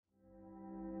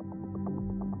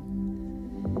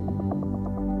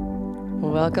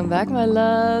Welcome back, my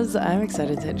loves. I'm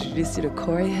excited to introduce you to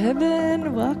Corey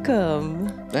Hiben. Welcome.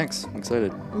 Thanks. I'm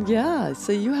excited. Yeah,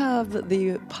 so you have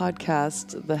the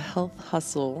podcast, The Health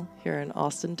Hustle, here in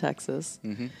Austin, Texas.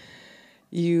 Mm-hmm.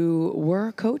 You were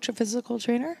a coach, a physical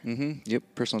trainer? Mm-hmm. Yep.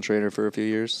 Personal trainer for a few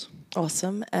years.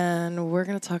 Awesome. And we're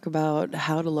going to talk about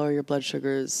how to lower your blood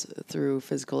sugars through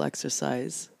physical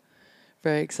exercise.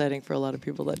 Very exciting for a lot of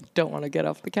people that don't want to get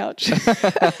off the couch.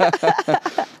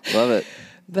 Love it.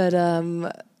 But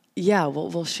yeah,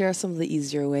 we'll share some of the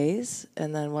easier ways,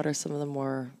 and then what are some of the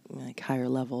more higher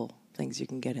level things you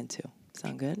can get into.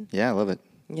 Sound good? Yeah, I love it.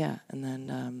 Yeah, and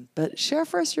then but share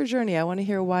first your journey. I want to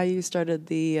hear why you started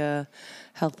the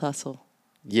Health Hustle.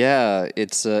 Yeah,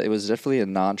 it was definitely a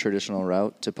non-traditional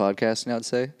route to podcasting, I would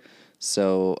say.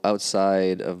 So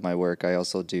outside of my work, I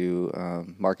also do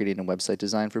marketing and website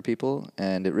design for people,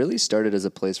 and it really started as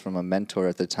a place from a mentor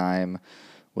at the time.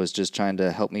 Was just trying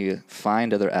to help me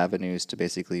find other avenues to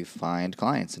basically find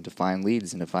clients and to find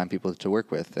leads and to find people to work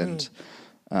with. And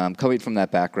coming from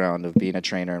that background of being a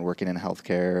trainer and working in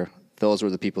healthcare, those were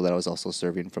the people that I was also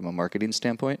serving from a marketing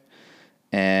standpoint.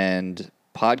 And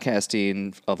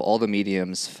podcasting, of all the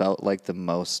mediums, felt like the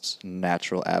most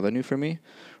natural avenue for me,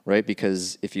 right?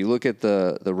 Because if you look at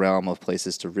the realm of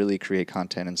places to really create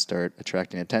content and start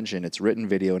attracting attention, it's written,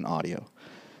 video, and audio.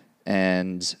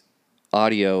 And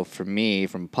audio for me,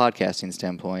 from a podcasting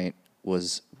standpoint,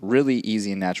 was really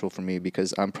easy and natural for me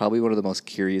because I'm probably one of the most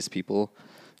curious people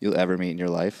you'll ever meet in your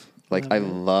life. Like, I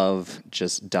love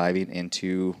just diving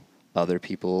into other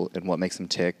people and what makes them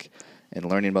tick and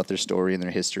learning about their story and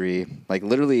their history. Like,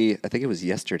 literally, I think it was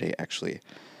yesterday, actually,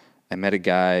 I met a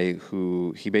guy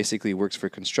who, he basically works for a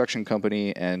construction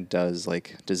company and does,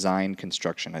 like, design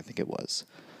construction, I think it was.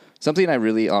 Something I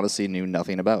really honestly knew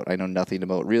nothing about. I know nothing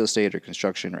about real estate or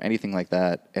construction or anything like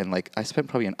that. And like, I spent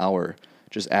probably an hour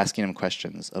just asking him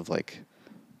questions of like,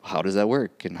 how does that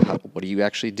work? And what do you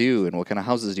actually do? And what kind of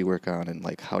houses do you work on? And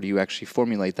like, how do you actually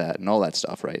formulate that? And all that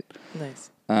stuff, right?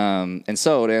 Nice. And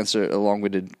so to answer a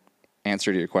long-winded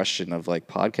answer to your question of like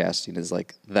podcasting is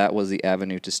like, that was the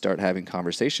avenue to start having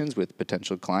conversations with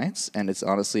potential clients. And it's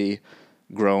honestly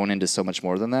grown into so much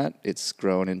more than that. It's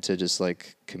grown into just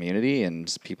like community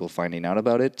and people finding out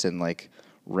about it and like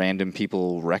random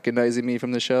people recognizing me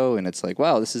from the show. And it's like,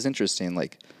 wow, this is interesting.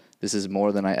 Like, this is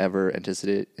more than I ever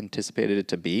anticipated it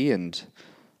to be. And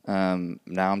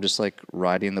now I'm just like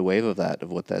riding the wave of that, of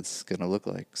what that's going to look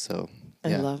like. So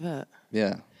yeah. I love it.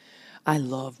 Yeah. I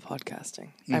love podcasting.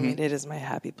 Mm-hmm. I mean, it is my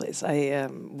happy place. I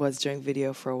was doing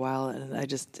video for a while, and I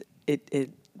just,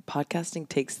 podcasting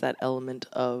takes that element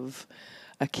of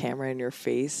a camera in your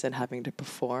face and having to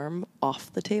perform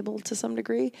off the table to some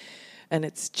degree. And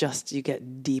it's just, you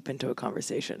get deep into a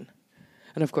conversation.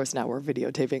 And of course, now we're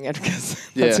videotaping it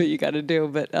because that's what you got to do.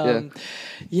 But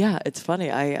yeah, it's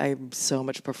funny. I so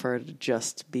much prefer to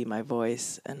just be my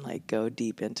voice and like go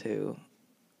deep into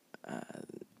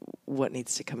what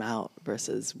needs to come out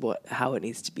versus how it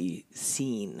needs to be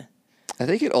seen. I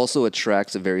think it also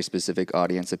attracts a very specific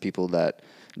audience of people that,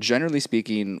 generally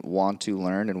speaking, want to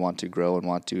learn and want to grow and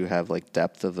want to have like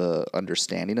depth of a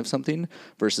understanding of something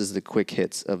versus the quick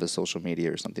hits of a social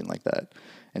media or something like that.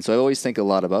 And so I always think a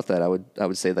lot about that. I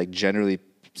would say, like, generally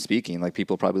speaking, like,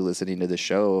 people probably listening to this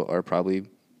show are probably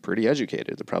pretty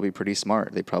educated. They're probably pretty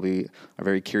smart. They probably are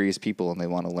very curious people and they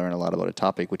want to learn a lot about a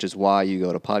topic, which is why you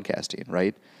go to podcasting,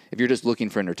 right? If you're just looking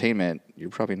for entertainment, you're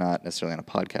probably not necessarily on a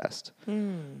podcast.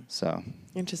 So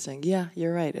interesting. Yeah,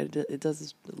 you're right. It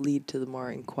does lead to the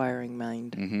more inquiring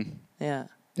mind. Mm-hmm. Yeah.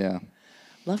 Yeah.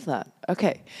 Love that.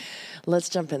 Okay, let's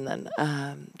jump in then.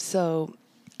 So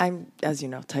I'm, as you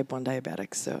know, type 1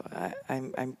 diabetic, so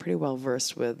I'm pretty well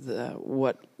versed with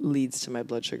what leads to my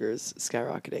blood sugars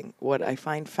skyrocketing. What I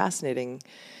find fascinating,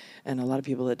 and a lot of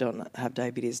people that don't have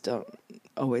diabetes don't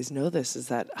always know this, is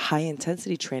that high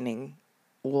intensity training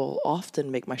will often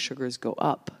make my sugars go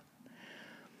up.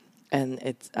 And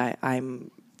I'm,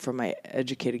 from my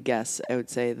educated guess, I would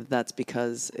say that that's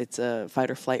because it's a fight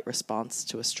or flight response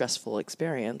to a stressful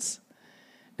experience.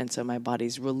 And so my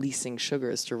body's releasing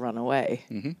sugars to run away.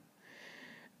 Mm-hmm.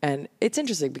 And it's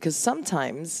interesting because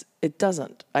sometimes it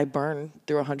doesn't. I burn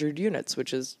through 100 units,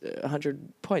 which is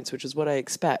 100 points, which is what I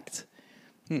expect.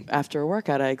 After a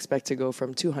workout, I expect to go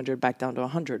from 200 back down to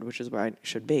 100, which is where I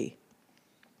should be.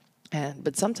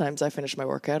 But sometimes I finish my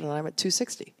workout and I'm at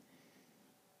 260.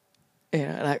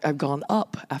 And I've gone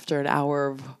up after an hour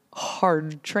of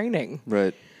hard training.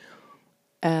 Right.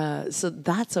 So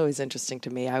that's always interesting to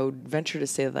me. I would venture to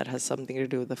say that has something to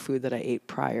do with the food that I ate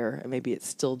prior, and maybe it's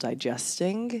still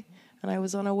digesting, and I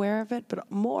was unaware of it.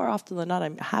 But more often than not,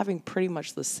 I'm having pretty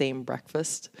much the same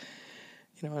breakfast,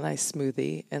 a nice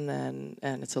smoothie, and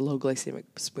it's a low glycemic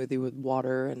smoothie with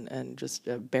water and just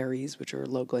berries, which are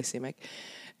low glycemic.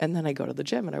 And then I go to the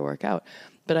gym and I work out.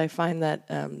 But I find that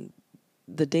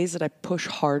the days that I push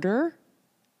harder,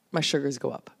 my sugars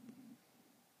go up.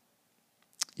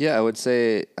 Yeah, I would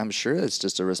say I'm sure it's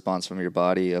just a response from your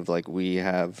body of like we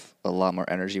have a lot more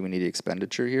energy, we need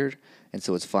expenditure here, and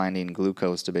so it's finding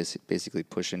glucose to basically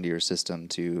push into your system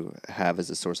to have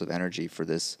as a source of energy for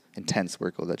this intense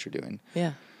workout that you're doing.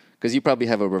 Yeah. Because you probably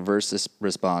have a reverse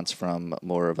response from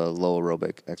more of a low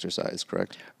aerobic exercise,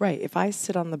 correct? Right. If I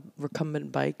sit on the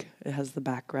recumbent bike, it has the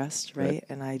backrest, right?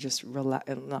 And I just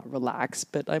not relax,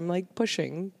 but I'm like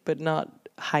pushing, but not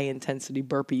high intensity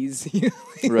burpees,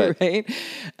 right?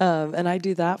 And I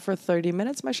do that for 30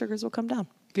 minutes, my sugars will come down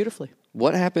beautifully.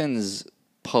 What happens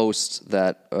post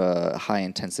that high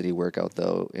intensity workout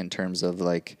though, in terms of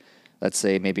like, let's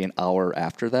say maybe an hour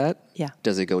after that? Yeah.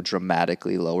 Does it go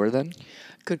dramatically lower then?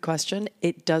 Good question.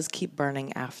 It does keep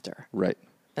burning after. Right.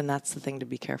 And that's the thing to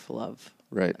be careful of.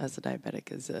 Right. As a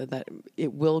diabetic is that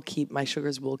it will keep, my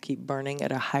sugars will keep burning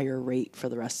at a higher rate for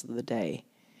the rest of the day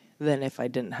than if I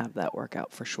didn't have that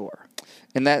workout for sure.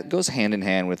 And that goes hand in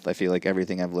hand with, I feel like,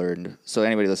 everything I've learned. So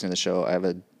anybody listening to the show,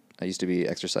 I used to be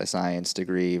exercise science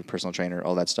degree, personal trainer,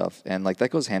 all that stuff. And like that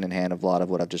goes hand in hand of a lot of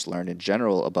what I've just learned in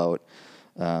general about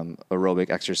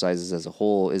aerobic exercises as a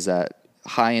whole is that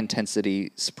high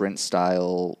intensity sprint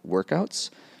style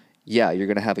workouts, yeah, you're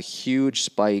going to have a huge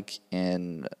spike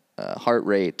in heart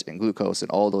rate and glucose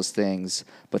and all those things.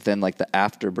 But then like the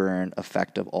afterburn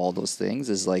effect of all those things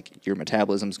is like your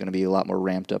metabolism is going to be a lot more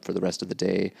ramped up for the rest of the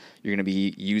day. You're going to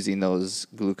be using those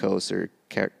glucose or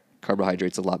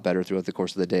carbohydrates a lot better throughout the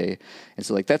course of the day. And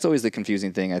so like that's always the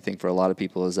confusing thing I think for a lot of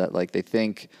people is that like they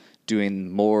think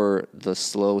doing more the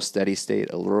slow, steady state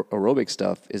aerobic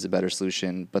stuff is a better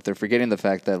solution, but they're forgetting the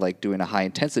fact that like doing a high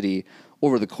intensity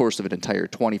over the course of an entire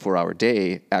 24-hour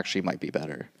day actually might be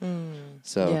better.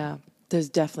 So yeah, there's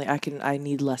definitely, I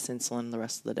need less insulin the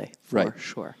rest of the day for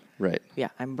sure. Right. Yeah,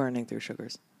 I'm burning through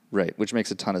sugars. Right, which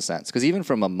makes a ton of sense. Because even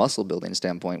from a muscle building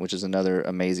standpoint, which is another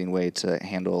amazing way to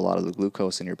handle a lot of the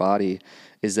glucose in your body,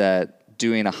 is that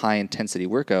doing a high intensity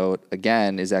workout,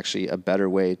 again, is actually a better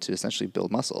way to essentially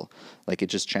build muscle. Like it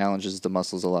just challenges the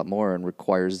muscles a lot more and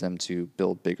requires them to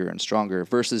build bigger and stronger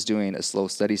versus doing a slow,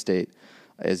 steady state,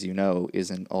 as you know,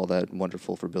 isn't all that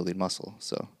wonderful for building muscle.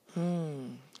 So,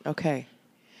 okay.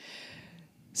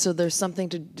 So there's something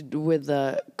to do with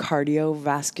the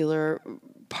cardiovascular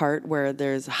part where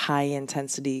there's high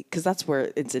intensity, because that's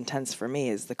where it's intense for me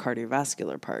is the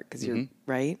cardiovascular part, because you're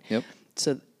right. Yep.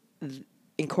 So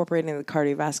incorporating the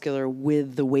cardiovascular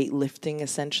with the weightlifting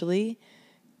essentially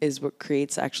is what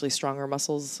creates actually stronger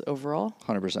muscles overall.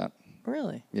 100%.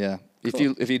 Really? Yeah.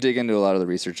 Cool. If you dig into a lot of the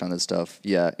research on this stuff,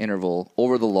 yeah, interval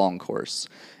over the long course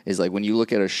is like when you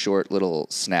look at a short little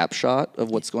snapshot of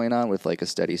what's going on with like a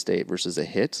steady state versus a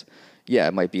hit, yeah,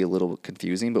 it might be a little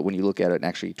confusing, but when you look at an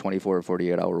actually 24 or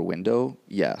 48 hour window,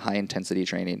 yeah, high intensity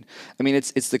training. I mean,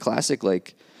 it's the classic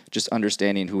like just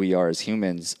understanding who we are as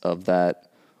humans of that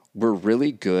we're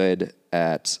really good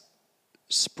at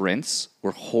sprints.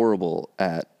 We're horrible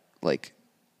at like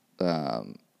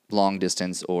long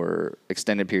distance or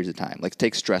extended periods of time. Like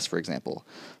take stress, for example.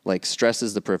 Like stress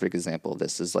is the perfect example of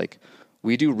this. Is like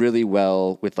we do really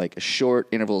well with like a short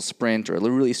interval sprint or a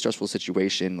really stressful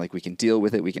situation. Like we can deal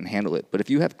with it, we can handle it. But if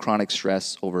you have chronic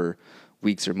stress over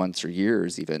weeks or months or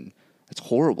years even, it's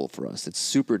horrible for us. It's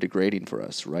super degrading for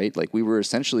us, right? Like we were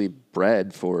essentially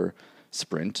bred for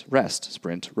sprint,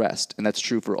 rest. And that's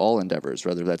true for all endeavors,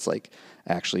 whether that's like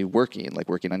actually working, like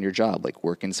working on your job, like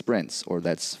work in sprints, or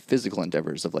that's physical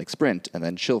endeavors of like sprint and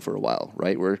then chill for a while,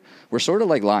 right? We're sort of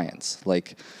like lions.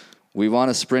 Like we want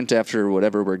to sprint after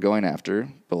whatever we're going after,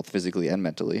 both physically and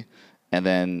mentally, and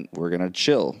then we're going to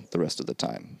chill the rest of the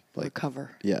time. Like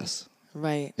recover. Yes.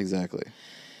 Right. Exactly.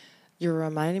 You're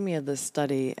reminding me of this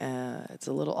study. It's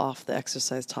a little off the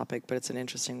exercise topic, but it's an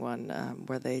interesting one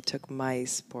where they took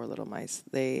mice, poor little mice.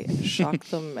 They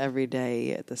shocked them every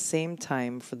day at the same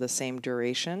time for the same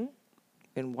duration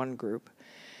in one group.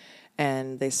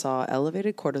 And they saw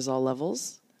elevated cortisol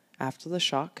levels after the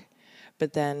shock,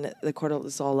 but then the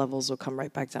cortisol levels would come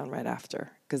right back down right after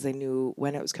because they knew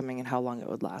when it was coming and how long it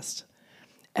would last.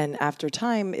 And after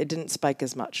time, it didn't spike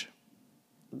as much.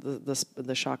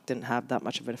 The shock didn't have that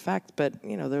much of an effect, but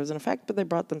there was an effect, but they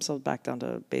brought themselves back down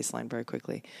to baseline very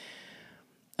quickly.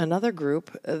 Another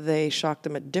group, they shocked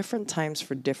them at different times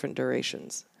for different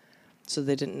durations. So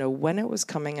they didn't know when it was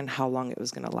coming and how long it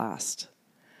was going to last.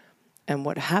 And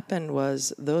what happened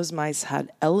was those mice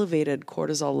had elevated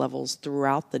cortisol levels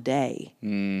throughout the day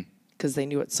because they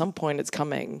knew at some point it's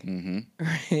coming,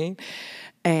 right?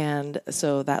 And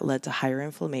so that led to higher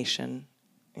inflammation,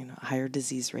 higher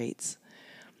disease rates.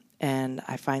 And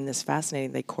I find this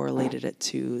fascinating. They correlated it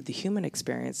to the human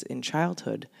experience in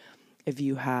childhood. If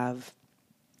you have,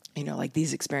 like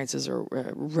these experiences are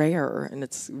rare and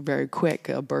it's very quick,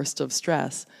 a burst of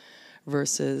stress,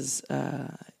 versus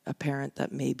a parent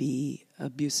that may be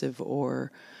abusive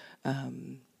or,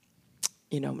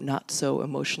 not so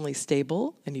emotionally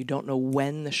stable, and you don't know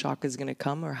when the shock is going to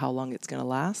come or how long it's going to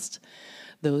last.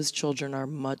 Those children are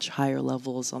much higher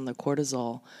levels on the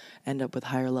cortisol, end up with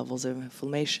higher levels of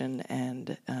inflammation,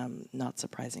 and not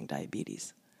surprising,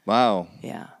 diabetes. Wow.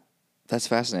 Yeah. That's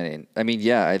fascinating. I mean,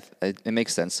 yeah, it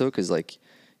makes sense though, because like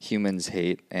humans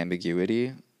hate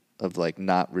ambiguity of like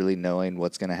not really knowing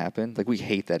what's going to happen. Like we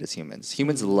hate that as humans.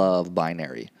 Humans love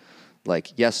binary,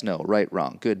 like yes, no, right,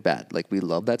 wrong, good, bad. Like we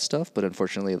love that stuff, but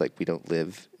unfortunately, like we don't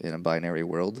live in a binary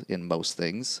world in most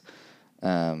things.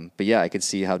 But yeah, I could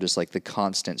see how just like the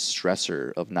constant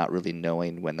stressor of not really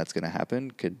knowing when that's going to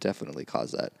happen could definitely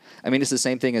cause that. I mean, it's the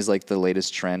same thing as like the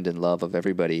latest trend in love of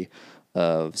everybody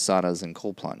of saunas and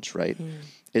cold plunge, right?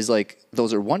 Is like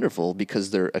those are wonderful because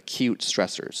they're acute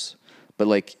stressors. But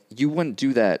like you wouldn't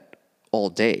do that all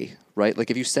day, right?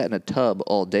 Like if you sat in a tub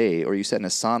all day or you sat in a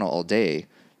sauna all day,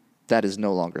 that is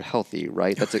no longer healthy,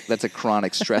 right? That's a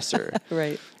chronic stressor.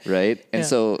 Right? And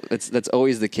so that's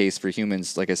always the case for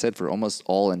humans, like I said, for almost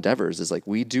all endeavors, is like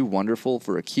we do wonderful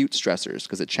for acute stressors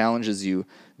because it challenges you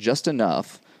just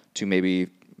enough to maybe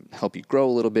help you grow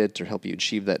a little bit or help you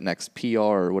achieve that next PR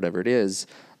or whatever it is.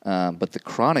 But the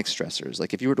chronic stressors,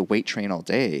 like if you were to weight train all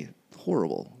day,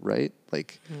 horrible, right?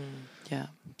 Like, Yeah.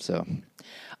 so.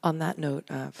 On that note,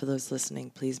 for those listening,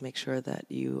 please make sure that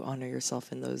you honor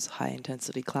yourself in those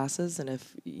high-intensity classes. And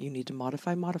if you need to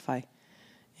modify.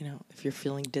 If you're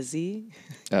feeling dizzy,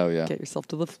 get yourself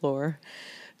to the floor,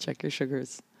 check your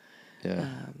sugars. Yeah.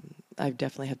 I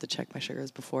definitely have to check my sugars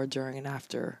before, during, and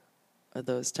after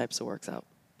those types of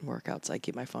workouts. I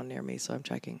keep my phone near me, so I'm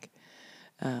checking.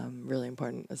 Really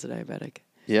important as a diabetic.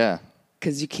 Yeah.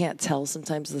 Because you can't tell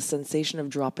sometimes the sensation of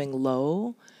dropping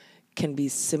low can be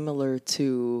similar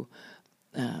to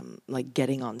like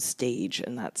getting on stage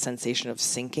and that sensation of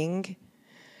sinking.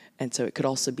 And so it could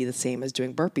also be the same as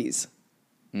doing burpees.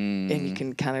 And you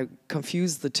can kind of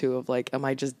confuse the two of like, am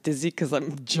I just dizzy because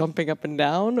I'm jumping up and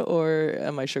down, or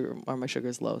are my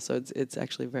sugars low? So it's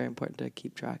actually very important to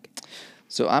keep track.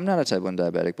 So I'm not a type 1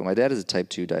 diabetic, but my dad is a type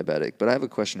 2 diabetic. But I have a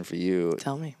question for you.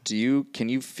 Tell me. Can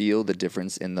you feel the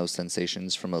difference in those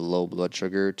sensations from a low blood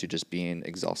sugar to just being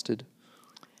exhausted?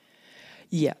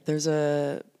 Yeah, there's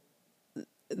a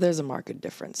marked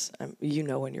difference.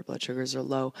 When your blood sugars are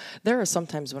low. There are some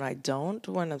times when I don't,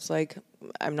 when it's like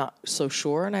I'm not so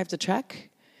sure and I have to check.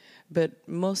 But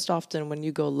most often when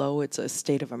you go low, it's a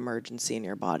state of emergency in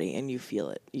your body and you feel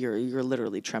it. You're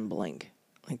literally trembling.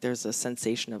 Like there's a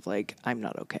sensation of like, I'm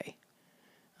not okay.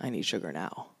 I need sugar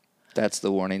now. That's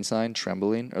the warning sign,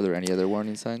 trembling. Are there any other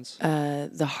warning signs?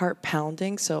 The heart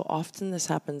pounding. So often this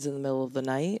happens in the middle of the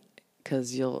night.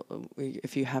 Because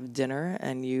if you have dinner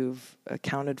and you've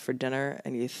accounted for dinner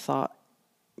and you thought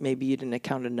maybe you didn't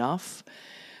account enough,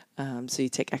 so you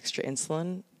take extra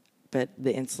insulin, but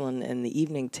the insulin in the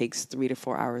evening takes 3 to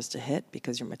 4 hours to hit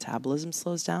because your metabolism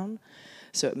slows down.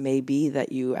 So it may be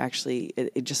that you actually,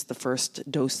 it just the first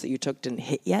dose that you took didn't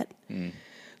hit yet.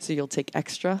 So you'll take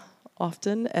extra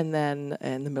often, and then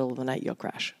in the middle of the night you'll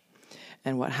crash.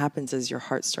 And what happens is your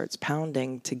heart starts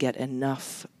pounding to get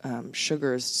enough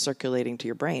sugars circulating to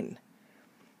your brain,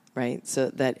 right?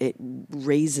 So that it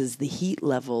raises the heat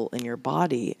level in your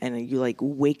body and you like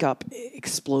wake up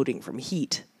exploding from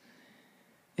heat,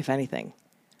 if anything.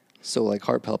 So like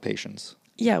heart palpitations.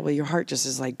 Yeah, well, your heart just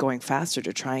is like going faster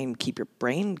to try and keep your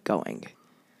brain going.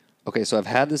 Okay, so I've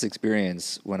had this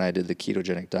experience when I did the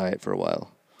ketogenic diet for a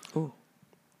while. Ooh.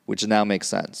 Which now makes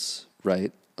sense,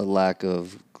 right? A lack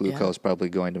of glucose probably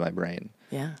going to my brain.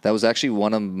 Yeah. That was actually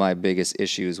one of my biggest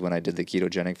issues when I did the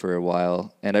ketogenic for a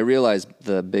while. And I realized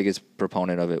the biggest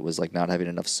proponent of it was like not having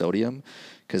enough sodium.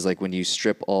 Because like when you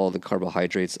strip all the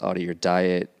carbohydrates out of your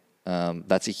diet,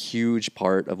 that's a huge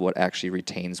part of what actually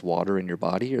retains water in your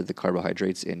body, or the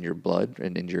carbohydrates in your blood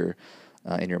and in your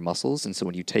muscles. And so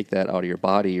when you take that out of your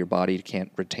body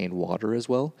can't retain water as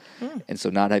well. And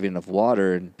so not having enough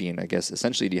water and being, I guess,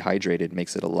 essentially dehydrated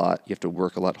makes it you have to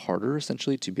work a lot harder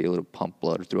essentially to be able to pump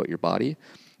blood throughout your body.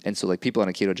 And so like people on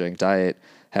a ketogenic diet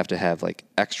have to have like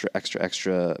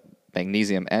extra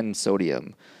magnesium and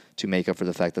sodium to make up for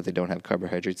the fact that they don't have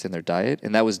carbohydrates in their diet.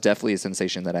 And that was definitely a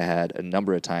sensation that I had a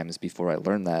number of times before I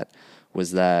learned that,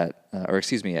 I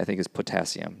think it's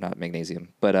potassium, not magnesium.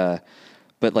 But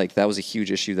But like that was a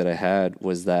huge issue that I had,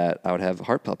 was that I would have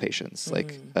heart palpitations.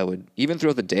 Like I would, even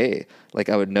throughout the day, like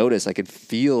I would notice I could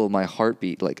feel my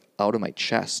heartbeat like out of my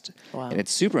chest. Wow. And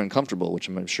it's super uncomfortable, which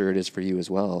I'm sure it is for you as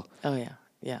well. Oh, yeah.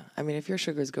 Yeah. I mean, if your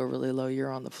sugars go really low,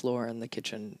 you're on the floor in the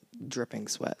kitchen dripping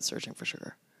sweat searching for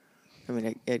sugar. I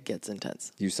mean, it gets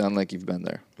intense. You sound like you've been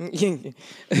there.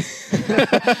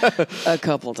 A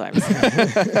couple times.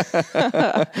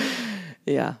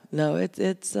 Yeah. No,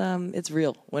 it's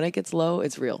real. When it gets low,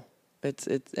 it's real.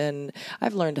 And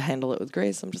I've learned to handle it with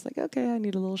grace. I'm just like, okay, I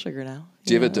need a little sugar now.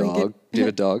 Do you have a dog? Do you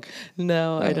have a dog?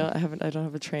 No, I don't. I don't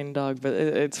have a trained dog, but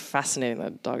it's fascinating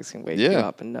that dogs can wake you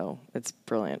up and know. It's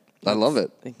brilliant. I love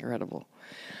it. Incredible.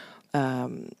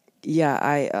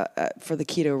 Yeah, for the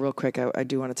keto, real quick, I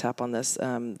do want to tap on this.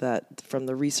 That from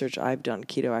the research I've done,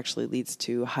 keto actually leads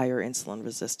to higher insulin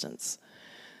resistance.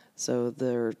 So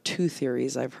there are two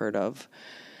theories I've heard of.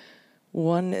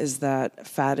 One is that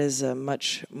fat is a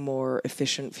much more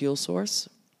efficient fuel source,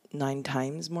 9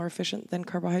 times more efficient than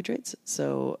carbohydrates.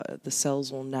 So the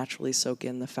cells will naturally soak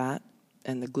in the fat,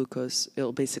 and the glucose,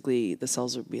 the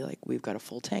cells will be like, we've got a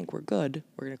full tank, we're good,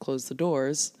 we're going to close the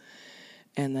doors,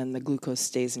 and then the glucose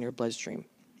stays in your bloodstream.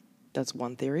 That's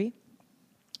one theory.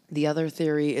 The other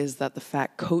theory is that the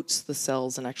fat coats the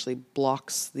cells and actually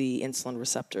blocks the insulin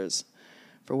receptors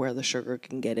for where the sugar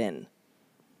can get in.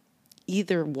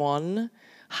 Either one,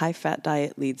 high-fat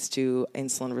diet leads to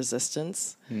insulin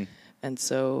resistance. And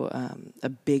so a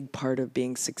big part of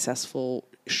being successful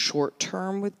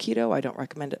short-term with keto, I don't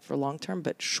recommend it for long-term,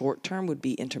 but short-term would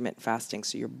be intermittent fasting.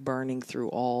 So you're burning through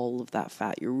all of that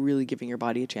fat. You're really giving your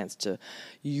body a chance to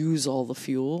use all the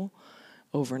fuel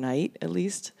overnight, at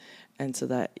least. And so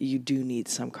that you do need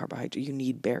some carbohydrate. You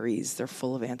need berries. They're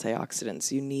full of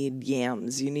antioxidants. You need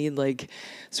yams. You need like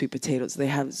sweet potatoes. They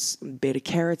have beta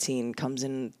carotene comes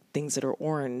in things that are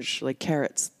orange, like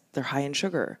carrots. They're high in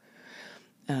sugar.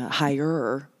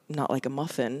 Higher, not like a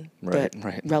muffin, but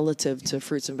relative to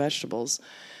fruits and vegetables.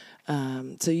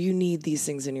 So you need these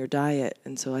things in your diet.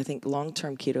 And so I think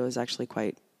long-term keto is actually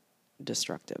quite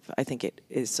destructive. I think it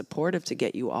is supportive to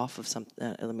get you off of some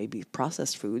maybe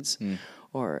processed foods,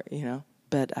 or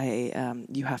but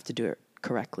you have to do it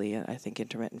correctly, and I think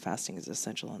intermittent fasting is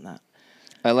essential in that.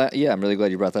 I'm really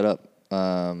glad you brought that up.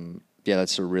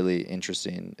 That's a really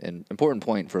interesting and important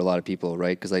point for a lot of people,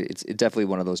 right? Because it's definitely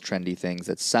one of those trendy things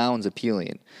that sounds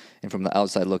appealing, and from the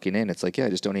outside looking in, it's like, I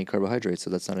just don't eat carbohydrates, so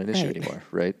that's not an issue anymore,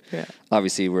 right? Yeah.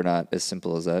 Obviously, we're not as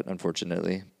simple as that,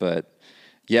 unfortunately, but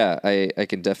yeah, I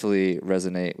can definitely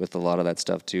resonate with a lot of that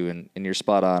stuff too, and you're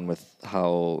spot on with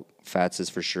how fats is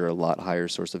for sure a lot higher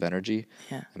source of energy.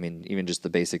 Yeah. I mean, even just the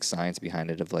basic science behind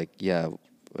it of like,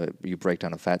 you break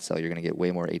down a fat cell, you're going to get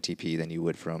way more ATP than you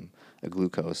would from a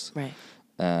glucose, right?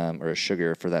 Or a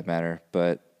sugar for that matter.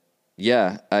 But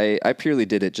yeah, I purely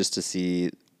did it just to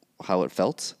see how it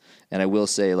felt, and I will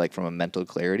say, like, from a mental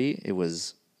clarity, it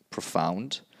was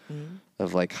profound.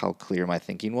 Of like how clear my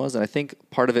thinking was. And I think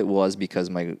part of it was because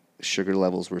my sugar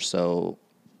levels were so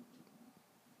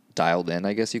dialed in,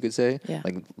 I guess you could say. Yeah.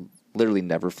 Like literally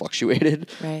never fluctuated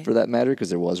for that matter,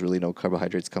 because there was really no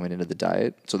carbohydrates coming into the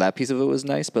diet. So that piece of it was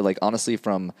nice. But like honestly,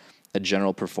 from a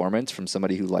general performance, from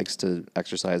somebody who likes to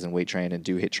exercise and weight train and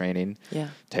do HIIT training,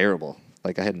 terrible.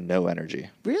 Like I had no energy.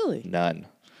 Really? None.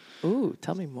 Ooh,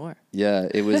 tell me more. Yeah,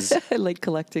 it was... I like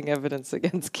collecting evidence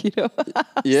against keto.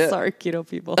 Sorry, keto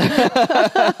people.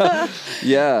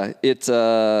 Yeah,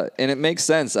 and it makes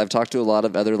sense. I've talked to a lot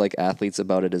of other like athletes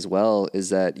about it as well, is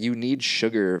that you need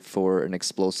sugar for an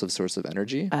explosive source of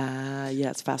energy.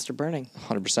 It's faster burning.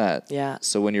 100%. Yeah.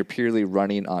 So when you're purely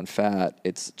running on fat,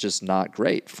 it's just not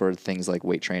great for things like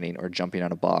weight training or jumping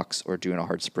on a box or doing a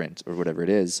hard sprint or whatever it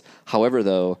is. However,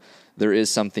 though, there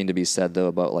is something to be said, though,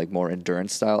 about like more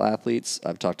endurance style athletes.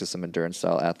 I've talked to some endurance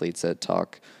style athletes that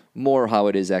talk more how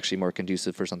it is actually more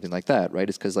conducive for something like that, right?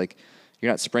 It's because like you're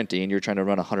not sprinting, you're trying to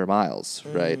run 100 miles,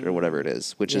 right? Or whatever it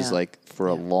is, which is like for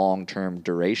a long-term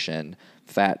duration,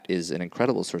 fat is an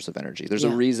incredible source of energy. There's a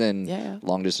reason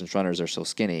long distance runners are so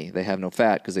skinny. They have no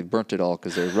fat because they've burnt it all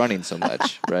because they're running so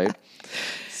much, right?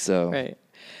 So. Right.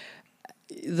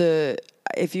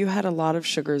 If you had a lot of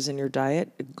sugars in your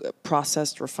diet,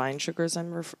 processed, refined sugars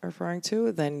I'm referring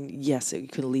to, then yes,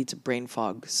 it could lead to brain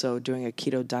fog. So doing a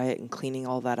keto diet and cleaning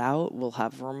all that out will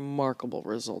have remarkable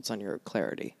results on your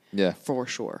clarity. Yeah. For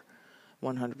sure.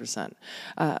 100%.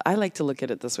 I like to look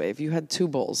at it this way. If you had 2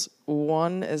 bowls,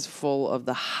 one is full of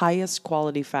the highest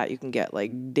quality fat you can get,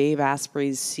 like Dave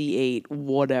Asprey's C8,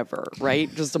 whatever,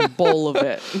 right? Just a bowl of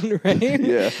it, right?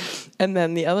 Yeah. And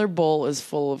then the other bowl is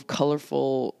full of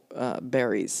colorful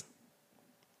berries,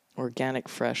 organic,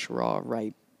 fresh, raw,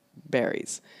 ripe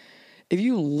berries. If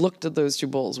you looked at those two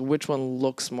bowls, which one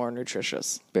looks more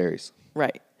nutritious? Berries.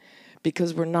 Right.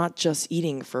 Because we're not just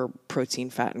eating for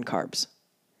protein, fat, and carbs.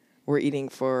 We're eating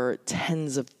for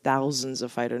tens of thousands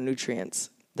of phytonutrients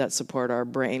that support our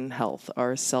brain health,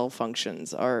 our cell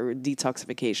functions, our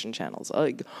detoxification channels.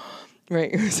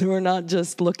 Right. So we're not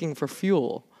just looking for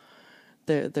fuel.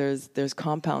 There's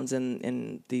compounds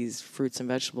in these fruits and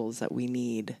vegetables that we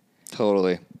need.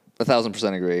 Totally.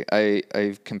 1,000% agree.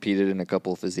 I've competed in a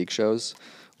couple of physique shows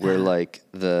where like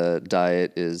the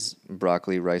diet is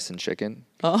broccoli, rice, and chicken.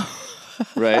 Oh.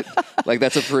 Right? Like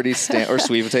that's a pretty or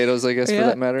sweet potatoes, I guess, for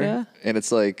that matter. Yeah. And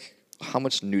it's like, how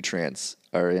much nutrients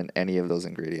are in any of those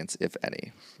ingredients, if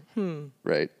any?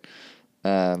 Right?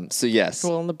 So yes.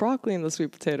 Well, in the broccoli and the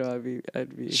sweet potato,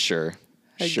 I'd be sure.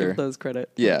 I'd give those credit.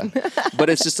 Yeah.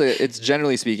 But it's just it's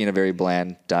generally speaking a very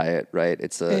bland diet, right?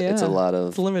 It's a lot of,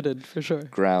 it's limited for sure,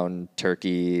 ground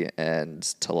turkey and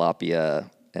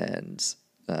tilapia and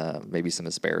maybe some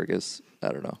asparagus. I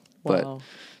don't know. Wow. But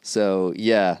so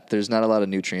yeah, there's not a lot of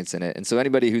nutrients in it. And so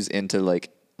anybody who's into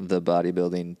like the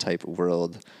bodybuilding type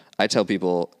world, I tell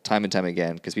people time and time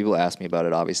again, because people ask me about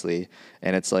it obviously,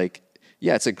 and it's like,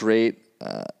 yeah, it's a great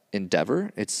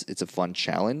endeavor. It's a fun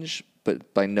challenge,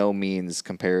 but by no means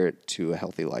compare it to a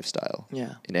healthy lifestyle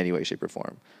in any way, shape, or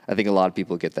form. I think a lot of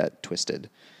people get that twisted.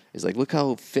 It's like, look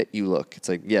how fit you look. It's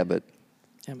like, yeah, but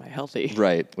am I healthy?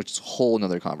 Right, which is a whole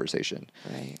nother conversation.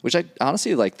 Right. Which I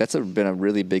honestly like. That's been a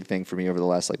really big thing for me over the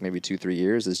last like maybe 2-3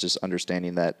 years, is just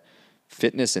understanding that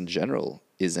fitness in general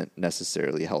isn't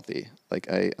necessarily healthy.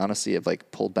 Like I honestly have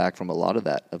like pulled back from a lot of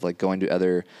that, of like going to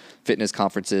other fitness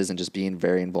conferences and just being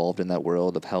very involved in that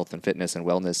world of health and fitness and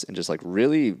wellness, and just like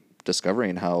really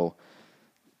discovering how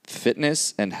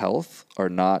fitness and health are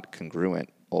not congruent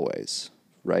always,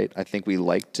 right? I think we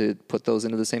like to put those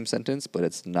into the same sentence, but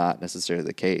it's not necessarily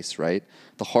the case, right?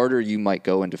 The harder you might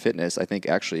go into fitness, I think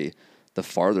actually the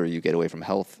farther you get away from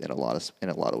health in a lot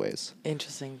of ways.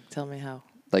 Interesting. Tell me how.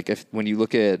 Like when you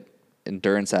look at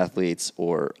endurance athletes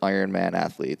or Ironman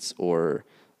athletes or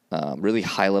really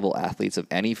high level athletes of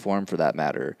any form for that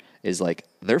matter, is like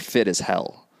they're fit as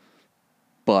hell,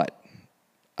 but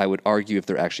I would argue if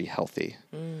they're actually healthy,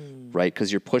 right?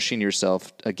 Because you're pushing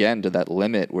yourself again to that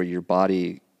limit where your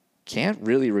body can't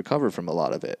really recover from a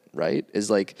lot of it, right?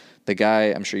 Is like the guy,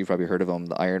 I'm sure you've probably heard of him,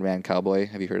 the Ironman cowboy.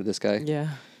 Have you heard of this guy? Yeah.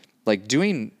 Like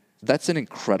that's an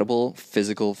incredible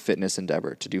physical fitness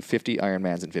endeavor to do 50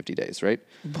 Ironmans in 50 days, right?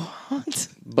 What?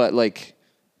 But like,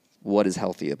 what is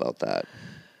healthy about that,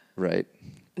 right?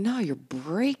 No, you're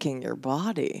breaking your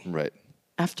body. Right.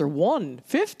 After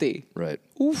 150. Right.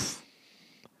 Oof.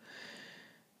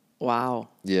 Wow.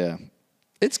 Yeah.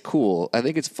 It's cool. I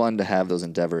think it's fun to have those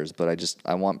endeavors, but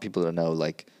I want people to know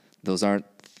like those aren't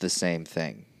the same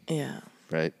thing. Yeah.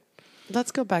 Right.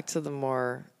 Let's go back to the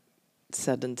more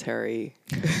sedentary,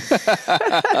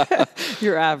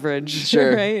 your average,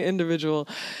 right, individual.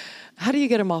 How do you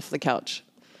get them off the couch?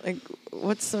 Like,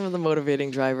 what's some of the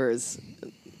motivating drivers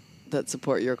that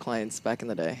support your clients back in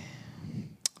the day?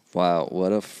 Wow,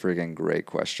 what a friggin' great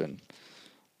question.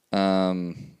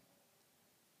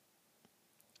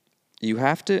 You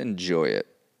have to enjoy it.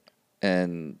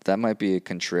 And that might be a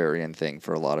contrarian thing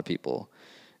for a lot of people,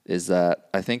 is that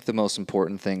I think the most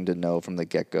important thing to know from the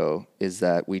get-go is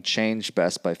that we change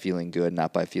best by feeling good,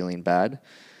 not by feeling bad.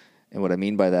 And what I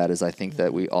mean by that is I think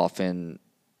that we often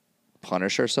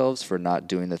punish ourselves for not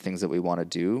doing the things that we want to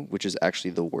do, which is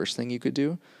actually the worst thing you could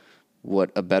do. What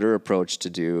a better approach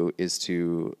to do is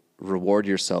to reward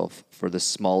yourself for the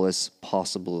smallest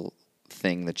possible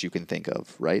thing that you can think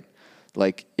of, right?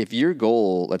 Like if your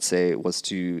goal, let's say, was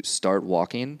to start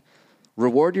walking,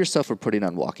 reward yourself for putting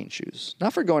on walking shoes.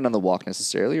 Not for going on the walk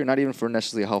necessarily, or not even for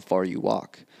necessarily how far you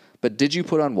walk. But did you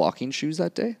put on walking shoes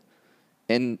that day?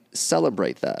 And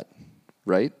celebrate that,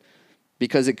 right?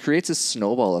 Because it creates a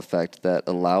snowball effect that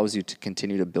allows you to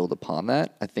continue to build upon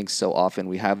that. I think so often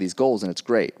we have these goals and it's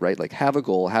great, right? Like have a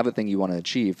goal, have a thing you want to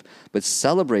achieve, but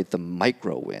celebrate the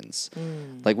micro wins.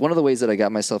 Like one of the ways that I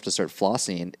got myself to start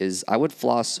flossing is I would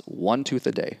floss 1 tooth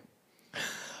a day.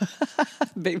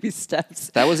 Baby steps.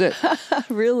 That was it.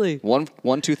 Really?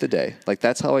 One tooth a day. Like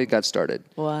that's how I got started.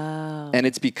 Wow. And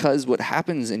it's because what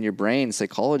happens in your brain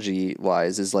psychology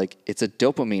wise is like it's a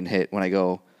dopamine hit when I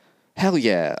go, hell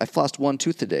yeah, I flossed 1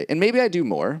 tooth today. And maybe I do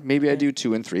more. Maybe I do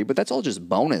 2 and 3, but that's all just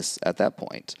bonus at that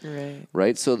point.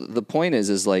 Right? So the point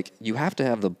is like you have to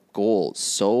have the goal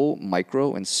so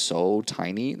micro and so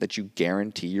tiny that you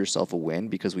guarantee yourself a win,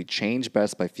 because we change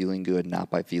best by feeling good, not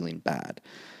by feeling bad.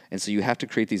 And so you have to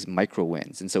create these micro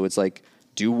wins. And so it's like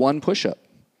do 1 push-up,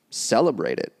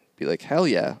 celebrate it. Be like, hell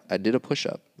yeah, I did a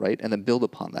push-up, right? And then build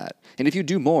upon that. And if you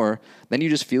do more, then you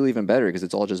just feel even better because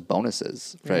it's all just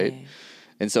bonuses, right?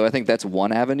 And so I think that's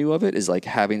one avenue of it, is like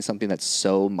having something that's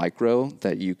so micro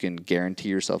that you can guarantee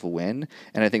yourself a win.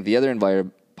 And I think the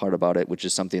other part about it, which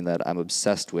is something that I'm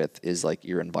obsessed with, is like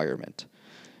your environment.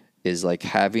 Is like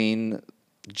having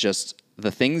just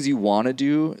the things you want to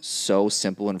do so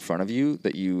simple in front of you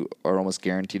that you are almost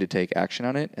guaranteed to take action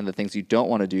on it, and the things you don't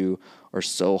want to do are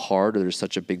so hard, or there's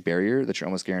such a big barrier that you're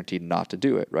almost guaranteed not to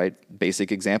do it, right?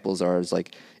 Basic examples are is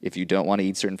like, if you don't want to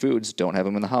eat certain foods, don't have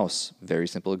them in the house. Very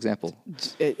simple example.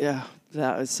 Yeah,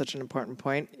 that is such an important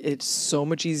point. It's so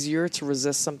much easier to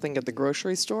resist something at the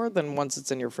grocery store than once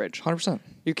it's in your fridge. 100%.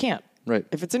 You can't. Right.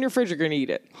 If it's in your fridge, you're going to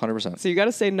eat it. 100%. So you got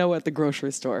to say no at the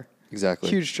grocery store. Exactly.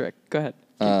 Huge trick. Go ahead.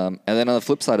 And then on the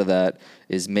flip side of that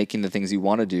is making the things you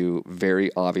want to do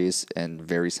very obvious and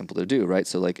very simple to do, right?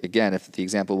 So like, again, if the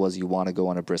example was you want to go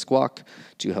on a brisk walk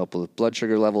to help with blood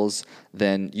sugar levels,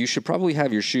 then you should probably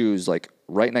have your shoes like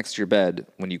right next to your bed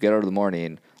when you get out of the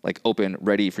morning, like open,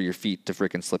 ready for your feet to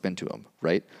freaking slip into them,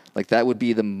 right? Like that would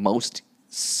be the most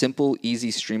simple, easy,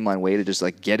 streamlined way to just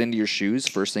like get into your shoes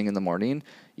first thing in the morning.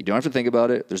 You don't have to think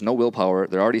about it. There's no willpower.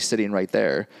 They're already sitting right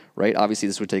there, right? Obviously,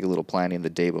 this would take a little planning the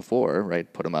day before,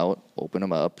 right? Put them out, open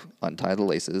them up, untie the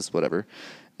laces, whatever.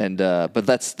 And but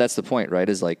that's the point, right?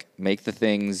 Is like make the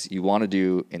things you want to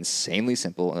do insanely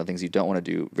simple, and the things you don't want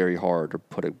to do very hard, or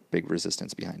put a big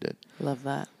resistance behind it. Love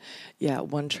that. Yeah,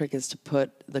 one trick is to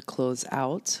put the clothes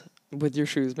out with your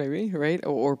shoes, maybe, right?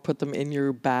 Or put them in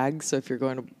your bag. So if you're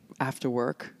going to after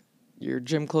work, your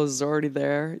gym clothes are already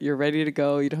there. You're ready to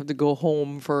go. You don't have to go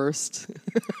home first.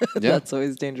 That's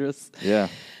always dangerous. Yeah.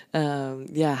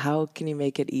 How can you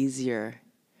make it easier?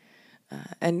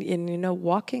 And you know,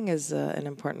 walking is an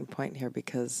important point here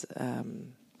because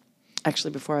actually,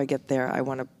 before I get there, I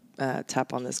want to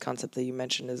tap on this concept that you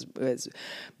mentioned is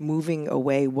moving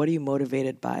away. What are you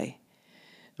motivated by?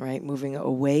 Right? Moving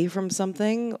away from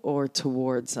something or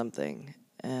towards something.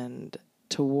 And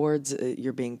towards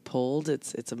you're being pulled,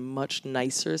 it's a much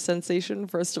nicer sensation,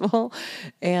 first of all,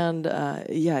 and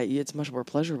it's much more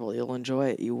pleasurable. You'll enjoy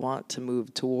it. You want to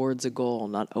move towards a goal,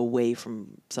 not away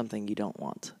from something you don't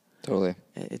want. Totally.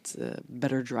 It's a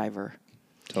better driver.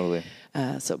 Totally.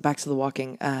 So back to the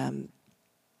walking.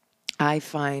 I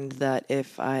find that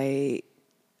if I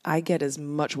get as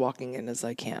much walking in as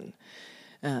I can.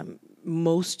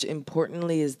 Most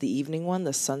importantly is the evening one,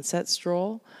 the sunset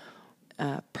stroll.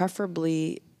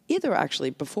 Preferably either actually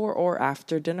before or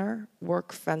after dinner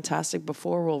work fantastic.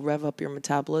 Before will rev up your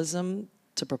metabolism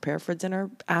to prepare for dinner.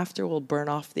 After will burn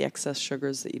off the excess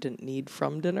sugars that you didn't need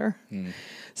from dinner.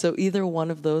 So either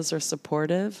one of those are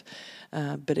supportive,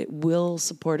 but it will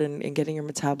support in getting your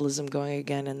metabolism going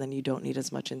again, and then you don't need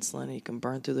as much insulin and you can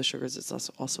burn through the sugars. It's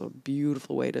also a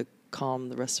beautiful way to calm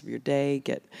the rest of your day,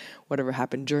 get whatever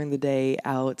happened during the day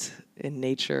out in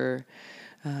nature.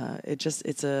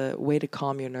 It's a way to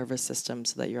calm your nervous system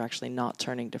so that you're actually not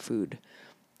turning to food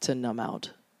to numb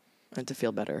out and to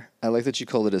feel better. I like that you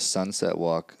called it a sunset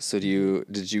walk. So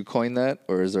did you coin that,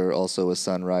 or is there also a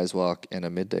sunrise walk and a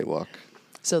midday walk?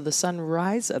 So the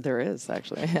sunrise, there is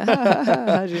actually.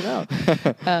 How'd you know?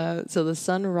 So the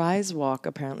sunrise walk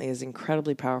apparently is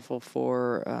incredibly powerful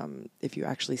for if you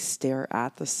actually stare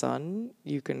at the sun,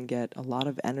 you can get a lot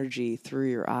of energy through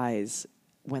your eyes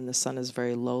when the sun is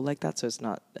very low like that, so it's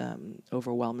not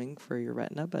overwhelming for your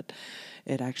retina, but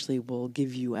it actually will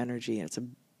give you energy. And it's a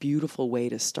beautiful way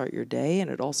to start your day, and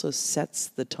it also sets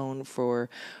the tone for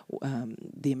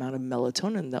the amount of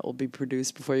melatonin that will be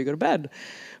produced before you go to bed.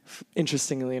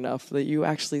 Interestingly enough, that you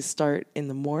actually start in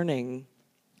the morning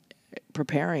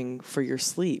preparing for your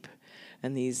sleep,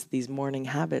 and these morning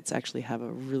habits actually have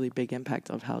a really big impact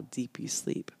on how deep you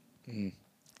sleep.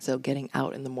 So getting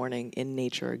out in the morning in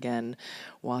nature again,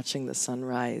 watching the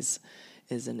sunrise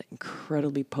is an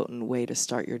incredibly potent way to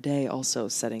start your day. Also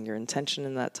setting your intention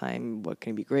in that time. What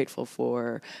can you be grateful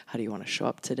for? How do you want to show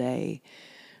up today?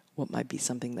 What might be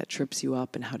something that trips you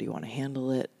up and how do you want to handle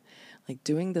it? Like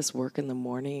doing this work in the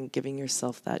morning and giving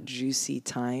yourself that juicy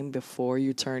time before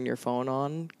you turn your phone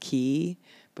on,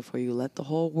 before you let the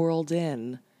whole world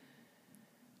in.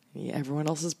 Everyone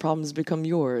else's problems become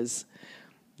yours.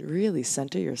 Really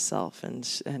center yourself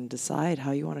and decide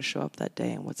how you want to show up that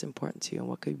day and what's important to you and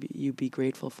what could you be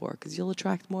grateful for, because you'll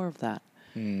attract more of that.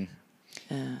 And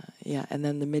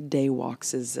then the midday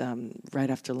walks is right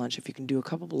after lunch. If you can do a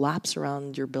couple of laps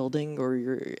around your building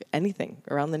or anything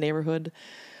around the neighborhood,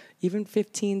 even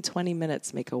 15, 20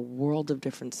 minutes make a world of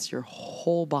difference to your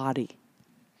whole body.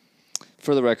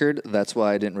 For the record, that's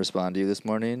why I didn't respond to you this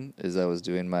morning, is I was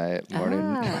doing my morning.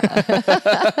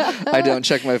 I don't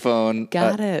check my phone.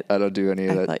 Got it. I don't do any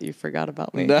of I that. thought you forgot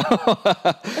about me. No.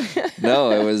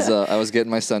 No, I was getting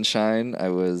my sunshine. I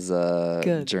was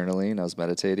journaling. I was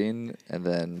meditating. And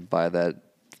then by the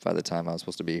time I was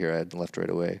supposed to be here, I had left right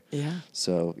away. Yeah.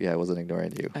 So, yeah, I wasn't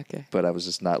ignoring you. Okay. But I was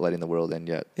just not letting the world in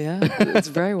yet. Yeah, it's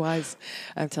very wise.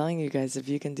 I'm telling you guys, if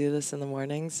you can do this in the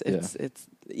mornings, it's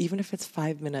even if it's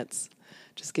 5 minutes,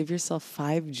 just give yourself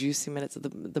 5 juicy minutes.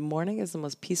 The morning is the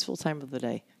most peaceful time of the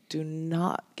day. Do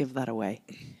not give that away.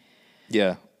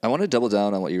 Yeah. I want to double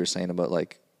down on what you were saying about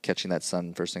like catching that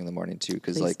sun first thing in the morning too,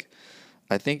 because like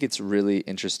I think it's really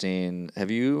interesting.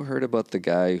 Have you heard about the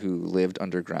guy who lived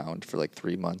underground for like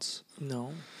 3 months?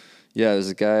 No. Yeah, it was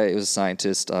a guy. It was a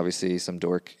scientist, obviously some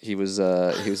dork. He was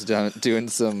doing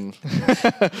some.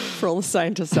 For all the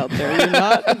scientists out there, you're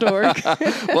not a dork.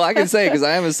 Well, I can say because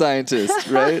I am a scientist,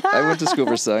 right? I went to school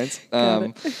for science.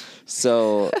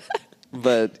 So,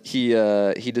 but he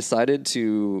decided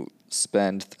to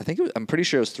spend, I'm pretty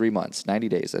sure it was 3 months, 90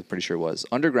 days, I'm pretty sure it was,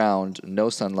 underground, no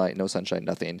sunlight, no sunshine,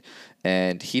 nothing.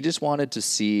 And he just wanted to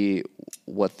see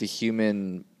what the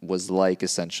human was like,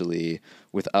 essentially,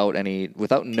 without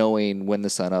knowing when the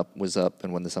sun was up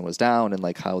and when the sun was down, and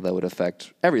like how that would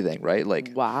affect everything, right?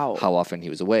 Like wow, how often he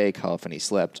was awake, how often he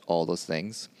slept, all those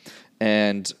things.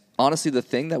 And honestly, the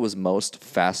thing that was most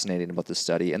fascinating about the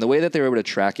study and the way that they were able to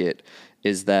track it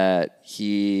is that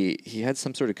he had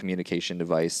some sort of communication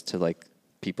device to like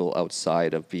people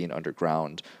outside of being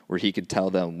underground, where he could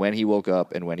tell them when he woke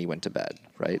up and when he went to bed,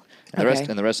 right?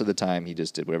 And the rest of the time he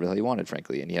just did whatever the hell he wanted,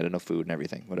 frankly, and he had enough food and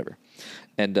everything, whatever.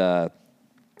 And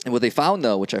what they found,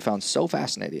 though, which I found so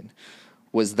fascinating,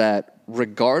 was that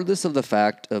regardless of the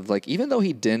fact of like, even though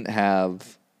he didn't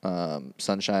have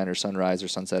sunshine or sunrise or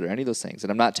sunset or any of those things,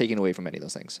 and I'm not taking away from any of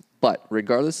those things, but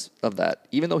regardless of that,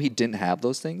 even though he didn't have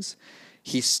those things,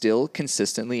 he still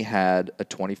consistently had a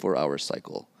 24-hour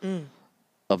cycle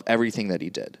of everything that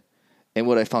he did. And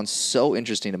what I found so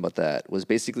interesting about that was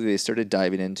basically they started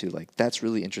diving into like, that's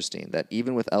really interesting that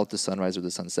even without the sunrise or the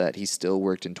sunset, he still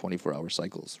worked in 24-hour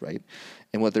cycles, right?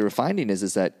 And what they were finding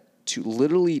is that to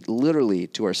literally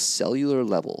to our cellular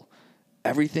level,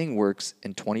 everything works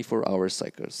in 24-hour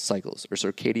cycles or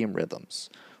circadian rhythms,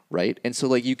 right? And so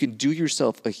like you can do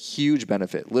yourself a huge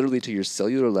benefit literally to your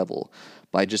cellular level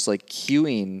by just like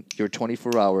cueing your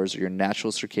 24 hours or your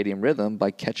natural circadian rhythm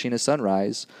by catching a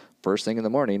sunrise first thing in the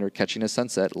morning or catching a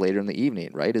sunset later in the evening,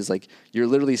 right? Is like you're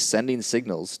literally sending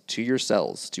signals to your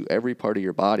cells, to every part of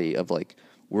your body of like,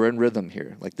 we're in rhythm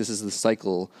here. Like this is the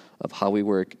cycle of how we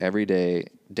work every day,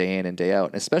 day in and day out,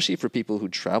 and especially for people who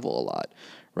travel a lot,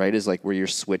 right? Is like where you're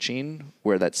switching,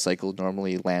 where that cycle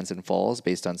normally lands and falls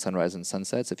based on sunrise and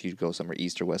sunsets. If you go somewhere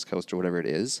east or west coast or whatever it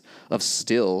is, of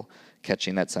still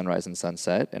catching that sunrise and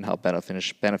sunset and how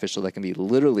beneficial that can be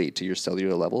literally to your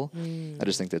cellular level. I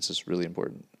just think that's just really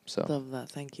important. So love that.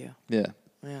 Thank you. Yeah.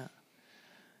 Yeah.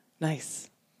 Nice.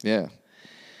 Yeah.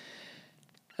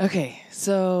 Okay,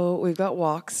 so we've got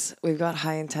walks, we've got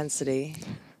high intensity.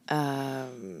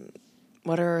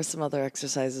 What are some other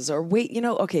exercises or weight?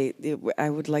 Okay, I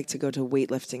would like to go to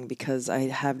weightlifting because I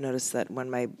have noticed that when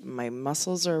my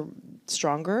muscles are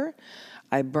stronger,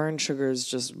 I burn sugars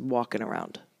just walking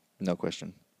around. No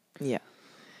question. Yeah.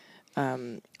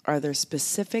 Are there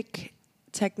specific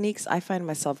techniques? I find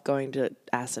myself going to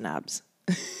ass and abs.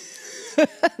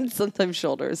 And sometimes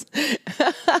shoulders.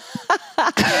 That's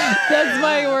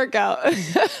my workout.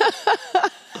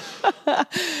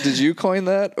 Did you coin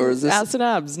that, or is this ass and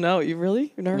abs? No, you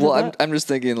really? You never well, heard that? I'm just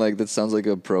thinking like that sounds like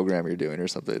a program you're doing or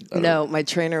something. No, my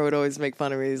trainer would always make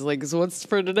fun of me. He's like, "So what's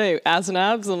for today? Ass and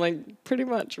abs?" I'm like, "Pretty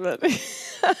much." But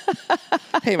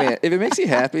hey, man, if it makes you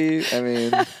happy, I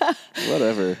mean,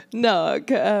 whatever. No,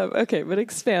 okay, but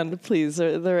expand, please.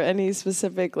 Are there any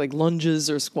specific like lunges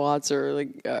or squats or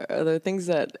like are there things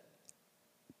that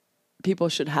people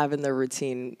should have in their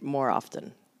routine more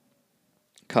often?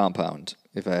 Compound,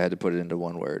 if I had to put it into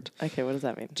one word. Okay, what does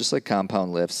that mean? Just like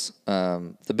compound lifts.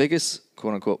 The biggest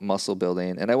quote unquote muscle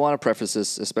building, and I want to preface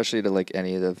this especially to like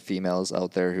any of the females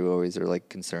out there who always are like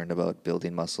concerned about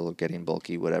building muscle, getting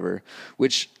bulky, whatever.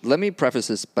 Which let me preface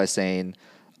this by saying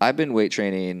I've been weight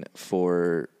training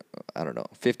for, I don't know,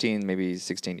 15, maybe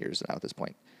 16 years now at this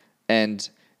point. And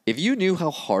if you knew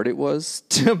how hard it was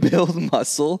to build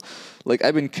muscle, like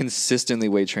I've been consistently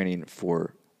weight training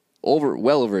for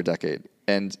well over a decade.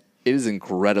 And it is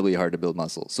incredibly hard to build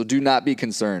muscle. So do not be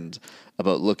concerned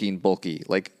about looking bulky.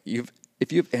 Like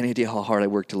if you have any idea how hard I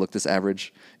work to look this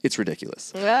average, it's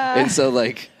ridiculous. Ah. And so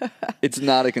like, it's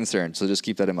not a concern. So just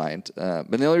keep that in mind. But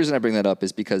the only reason I bring that up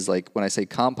is because like when I say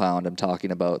compound, I'm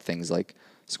talking about things like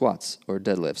squats or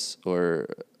deadlifts or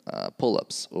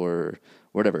pull-ups or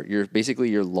whatever.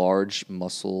 Your large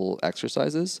muscle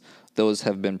exercises. Those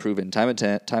have been proven time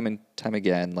and time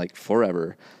again, like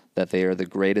forever, that they are the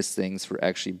greatest things for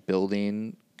actually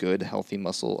building good, healthy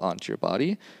muscle onto your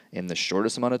body in the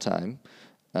shortest amount of time,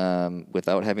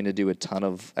 without having to do a ton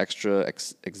of extra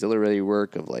auxiliary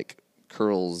work of like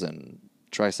curls and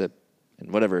tricep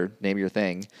and whatever, name your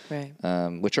thing, Right.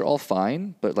 which are all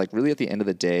fine. But like really at the end of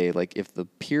the day, like if the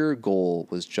pure goal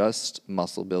was just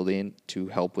muscle building to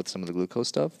help with some of the glucose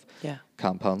stuff, Yeah.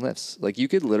 compound lifts, like you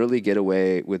could literally get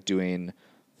away with doing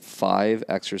 5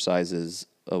 exercises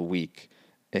a week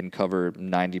and cover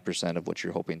 90% of what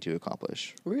you're hoping to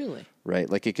accomplish. Really? Right?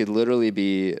 Like it could literally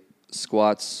be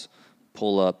squats,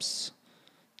 pull-ups,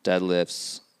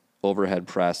 deadlifts, overhead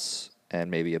press,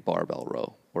 and maybe a barbell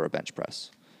row or a bench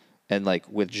press. And like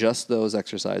with just those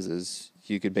exercises,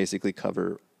 you could basically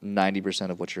cover 90%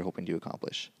 of what you're hoping to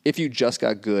accomplish. If you just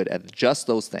got good at just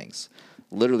those things,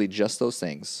 literally just those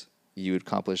things, you would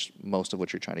accomplish most of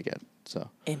what you're trying to get. So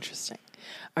Interesting.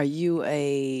 Are you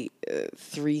a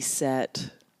 3-set,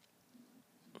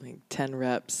 like 10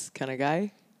 reps kind of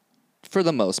guy? for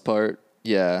the most part,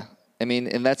 yeah. I mean,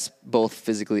 and that's both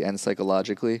physically and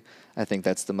psychologically. I think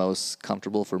that's the most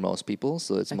comfortable for most people.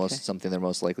 So it's something they're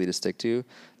most likely to stick to.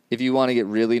 If you want to get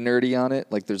really nerdy on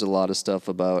it, like there's a lot of stuff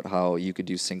about how you could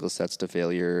do single sets to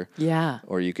failure. Yeah.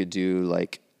 Or you could do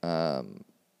like,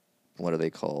 what are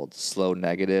they called? Slow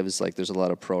negatives. Like there's a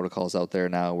lot of protocols out there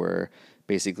now where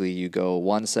basically you go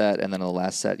 1 set and then the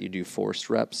last set you do forced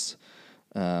reps.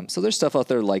 So there's stuff out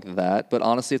there like that. But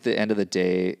honestly, at the end of the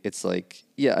day, it's like,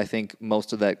 yeah, I think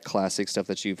most of that classic stuff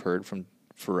that you've heard from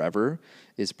forever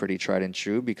is pretty tried and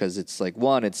true because it's like,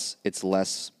 one, it's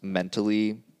less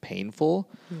mentally painful,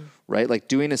 right? Like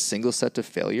doing a single set to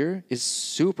failure is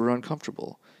super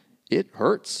uncomfortable. It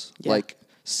hurts. Yeah. Like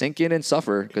sink in and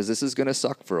suffer because this is going to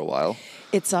suck for a while.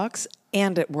 It sucks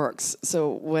and it works. So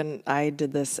when I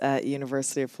did this at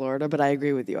University of Florida, but I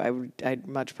agree with you, I'd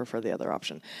much prefer the other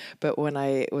option. But when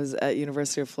I was at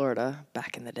University of Florida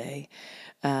back in the day,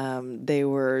 they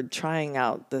were trying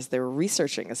out this, they were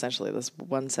researching essentially this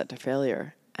 1 set to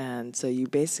failure. And so you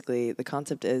basically, the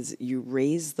concept is you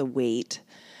raise the weight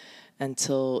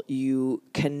until you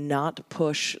cannot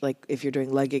push, like if you're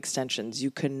doing leg extensions,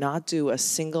 you cannot do a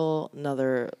single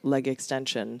another leg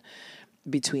extension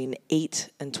between 8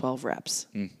 and 12 reps.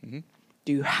 Mm-hmm.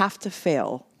 You have to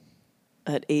fail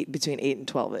at between 8 and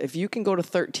 12. If you can go to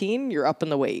 13, you're up in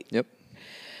the weight. Yep.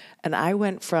 And I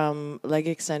went from leg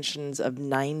extensions of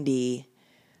 90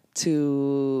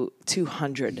 to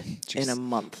 200 in a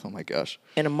month. Oh my gosh.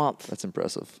 In a month. That's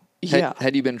impressive. Yeah.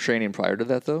 Had you been training prior to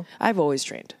that though? I've always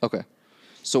trained. Okay.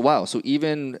 So wow. So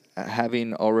even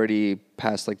having already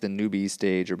passed like the newbie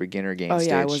stage or beginner game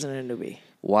stage. Oh yeah, I wasn't a newbie.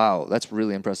 Wow. That's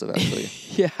really impressive actually.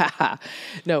 Yeah.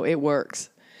 No, it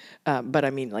works. But I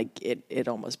mean, like it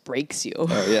almost breaks you.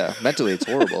 Oh yeah. Mentally it's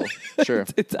horrible. Sure.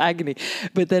 It's agony.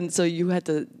 But then, so you had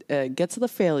to get to the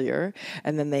failure,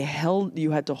 and then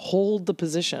you had to hold the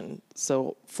position.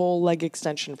 So full leg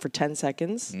extension for 10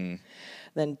 seconds,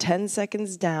 then 10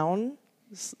 seconds down,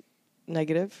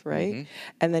 negative, right? Mm-hmm.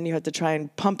 And then you had to try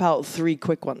and pump out 3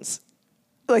 quick ones.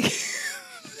 Like,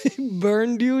 it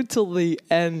burned you till the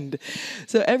end.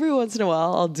 So every once in a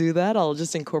while, I'll do that. I'll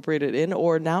just incorporate it in.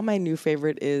 Or now my new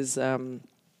favorite is, I'm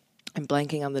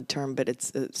blanking on the term, but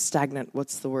it's stagnant.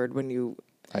 What's the word when you...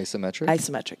 Isometric?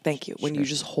 Isometric, thank you. When you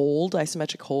just hold,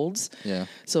 isometric holds. Yeah.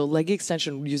 So leg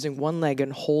extension using one leg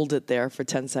and hold it there for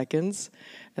 10 seconds,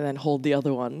 and then hold the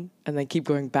other one, and then keep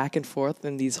going back and forth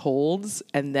in these holds,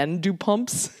 and then do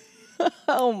pumps.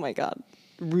 Oh my God.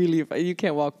 Really, you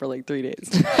can't walk for like 3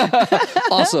 days.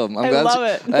 Awesome. I love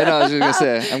it. I know, I was just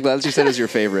going to say, I'm glad that you said it was your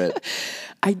favorite.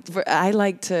 I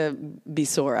like to be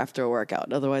sore after a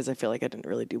workout. Otherwise, I feel like I didn't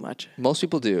really do much. Most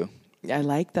people do. I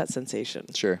like that sensation.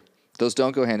 Sure. Those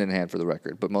don't go hand in hand for the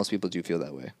record, but most people do feel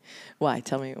that way. Why?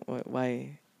 Tell me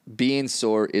why. Being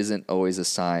sore isn't always a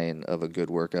sign of a good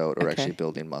workout or Okay. actually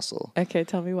building muscle. Okay,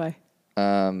 tell me why.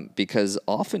 Because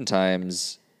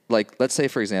oftentimes, like, let's say,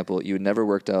 for example, you had never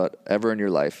worked out ever in your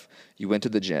life. You went to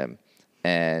the gym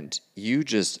and you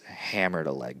just hammered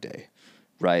a leg day,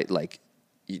 right? Like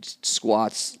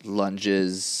squats,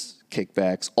 lunges,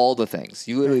 kickbacks, all the things.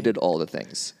 You literally did all the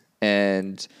things.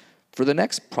 And for the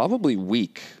next probably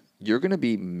week, you're going to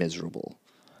be miserable,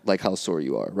 like how sore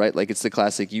you are, right? Like it's the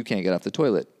classic, you can't get off the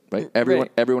toilet, right?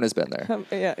 Everyone has been there.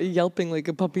 Yeah, yelping like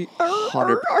a puppy.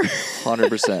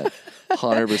 100%.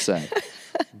 100%.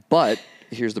 But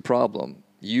here's the problem.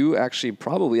 You actually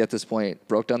probably at this point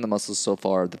broke down the muscles so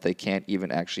far that they can't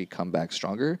even actually come back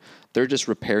stronger. They're just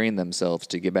repairing themselves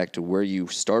to get back to where you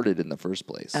started in the first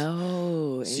place.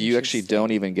 Oh, so you actually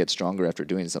don't even get stronger after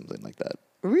doing something like that.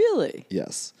 Really?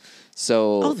 Yes.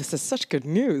 So. Oh, this is such good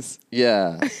news.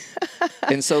 Yeah.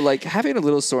 And so like having a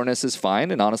little soreness is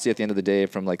fine. And honestly, at the end of the day,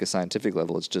 from like a scientific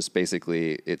level, it's just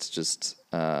basically,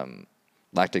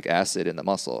 lactic acid in the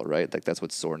muscle, right? Like that's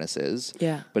what soreness is.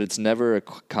 Yeah. But it's never a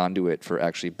conduit for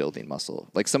actually building muscle.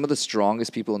 Like some of the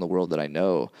strongest people in the world that I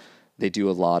know, they do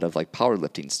a lot of like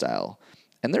powerlifting style.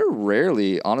 And they're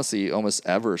rarely, honestly, almost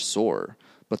ever sore.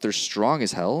 But they're strong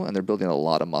as hell and they're building a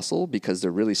lot of muscle because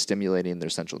they're really stimulating their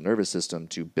central nervous system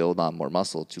to build on more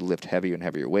muscle, to lift heavier and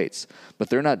heavier weights. But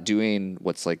they're not doing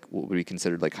what's like what would be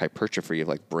considered like hypertrophy of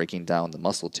like breaking down the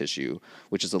muscle tissue,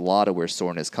 which is a lot of where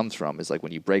soreness comes from. Is like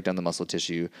when you break down the muscle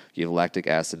tissue, you have lactic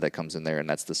acid that comes in there and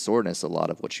that's the soreness, a lot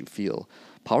of what you feel.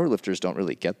 Powerlifters don't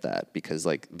really get that because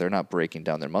like they're not breaking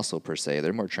down their muscle per se.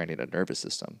 They're more training a nervous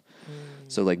system.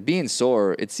 So like being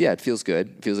sore, it feels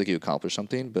good. It feels like you accomplished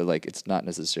something, but like it's not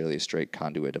necessarily a straight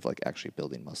conduit of like actually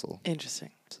building muscle.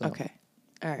 Interesting. So. Okay.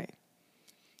 All right.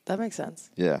 That makes sense.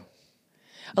 Yeah.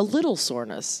 A little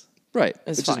soreness. Right.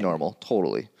 Which is normal.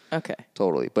 Totally. Okay.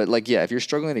 Totally. But like, yeah, if you're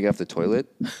struggling to get off the toilet,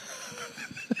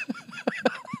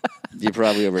 you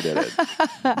probably overdid it.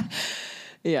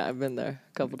 Yeah, I've been there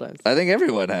a couple times. I think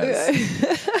everyone has.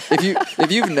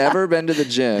 If you've never been to the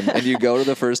gym and you go to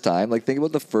the first time, like think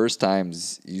about the first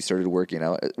times you started working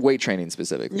out, weight training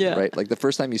specifically, right? Like the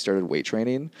first time you started weight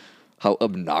training, how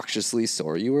obnoxiously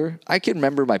sore you were. I can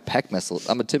remember my pec muscles.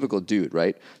 I'm a typical dude,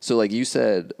 right? So like you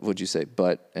said, what'd you say?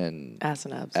 Butt and ass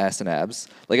and abs. Ass and abs.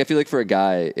 Like I feel like for a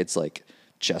guy, it's like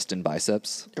chest and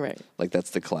biceps. Right. Like that's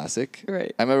the classic.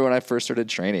 Right. I remember when I first started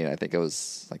training, I think I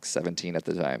was like 17 at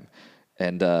the time.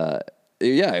 And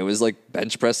yeah, it was like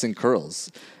bench press and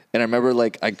curls. And I remember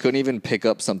like I couldn't even pick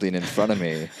up something in front of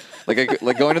me.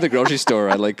 Like going to the grocery store,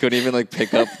 I like couldn't even like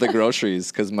pick up the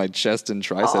groceries because my chest and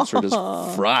triceps were just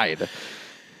fried.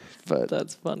 But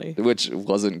that's funny. Which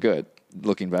wasn't good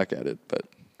looking back at it, but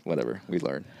whatever, we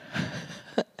learn.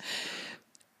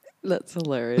 That's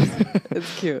hilarious.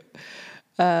 It's cute.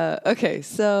 Okay,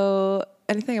 so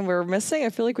anything we're missing? I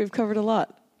feel like we've covered a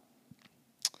lot.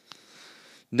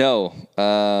 No.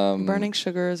 Burning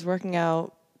sugars, working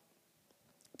out.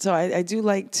 So I do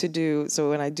like to do, so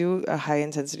when I do a high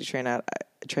intensity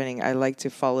training, I like to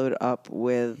follow it up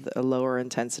with a lower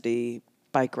intensity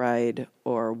bike ride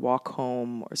or walk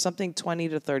home or something 20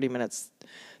 to 30 minutes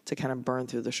to kind of burn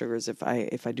through the sugars if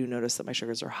I do notice that my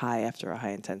sugars are high after a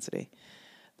high intensity.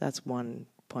 That's one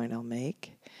point I'll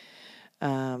make.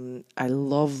 I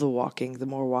love the walking. The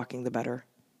more walking, the better.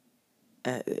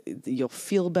 You'll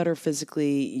feel better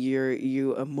physically.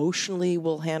 You emotionally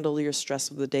will handle your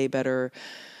stress of the day better.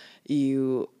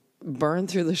 You burn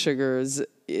through the sugars.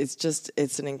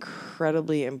 It's an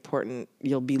incredibly important.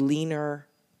 You'll be leaner,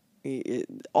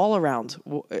 all around.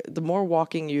 The more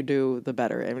walking you do, the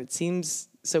better. And it seems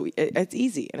so. It's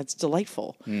easy and it's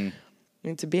delightful. I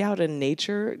mean, to be out in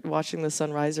nature, watching the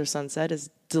sunrise or sunset is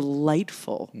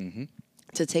delightful. Mm-hmm.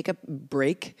 To take a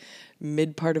break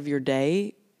mid part of your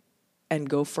day and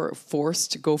go for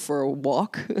a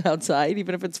walk outside,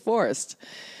 even if it's forced,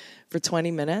 for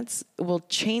 20 minutes, will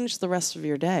change the rest of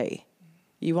your day.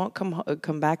 You won't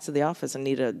come back to the office and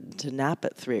need to nap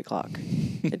at 3 o'clock.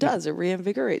 It does. It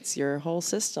reinvigorates your whole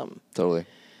system. Totally.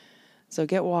 So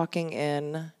get walking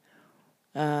in.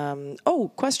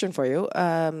 Question for you.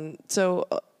 So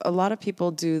a lot of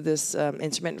people do this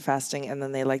intermittent fasting, and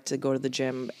then they like to go to the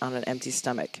gym on an empty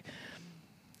stomach.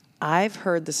 I've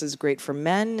heard this is great for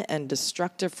men and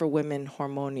destructive for women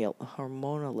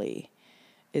hormonally.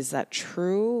 Is that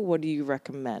true? What do you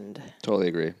recommend? Totally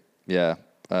agree. Yeah.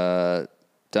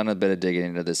 Done a bit of digging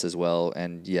into this as well.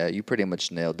 And yeah, you pretty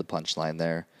much nailed the punchline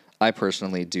there. I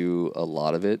personally do a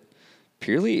lot of it.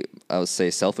 Purely, I would say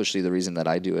selfishly, the reason that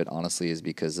I do it, honestly, is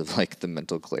because of like the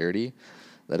mental clarity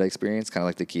that I experience. Kind of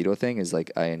like the keto thing is like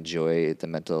I enjoy the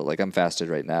mental, like I'm fasted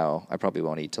right now. I probably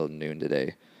won't eat till noon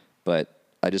today. But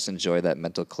I just enjoy that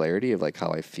mental clarity of like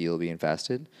how I feel being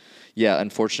fasted. Yeah,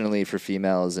 unfortunately for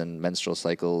females and menstrual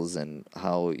cycles and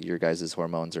how your guys'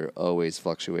 hormones are always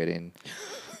fluctuating.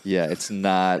 Yeah, it's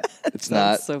not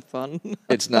so fun.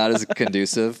 It's not as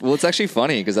conducive. Well, it's actually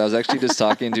funny because I was actually just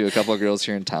talking to a couple of girls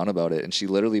here in town about it, and she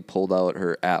literally pulled out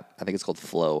her app. I think it's called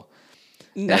Flow.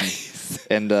 Nice.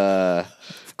 And of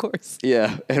course.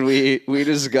 Yeah, and we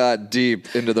just got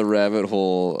deep into the rabbit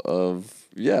hole of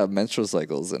menstrual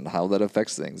cycles and how that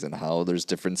affects things and how there's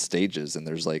different stages. And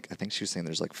there's like, I think she was saying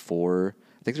there's like 4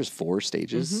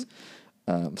 stages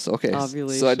So okay,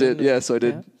 Ovulation. so I did. Yeah, so I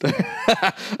did.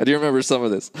 Yeah. I do remember some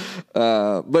of this.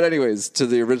 But anyways, to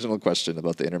the original question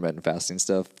about the intermittent fasting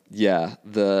stuff. Yeah,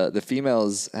 the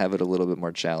females have it a little bit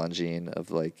more challenging.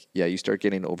 Of like, yeah, you start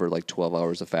getting over like 12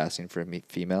 hours of fasting for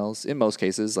females. In most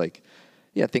cases, like,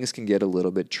 yeah, things can get a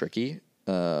little bit tricky.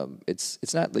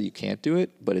 It's not that you can't do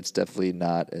it, but it's definitely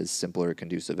not as simple or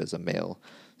conducive as a male.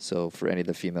 So for any of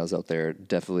the females out there,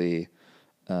 definitely.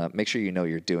 Make sure you know what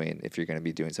you're doing if you're going to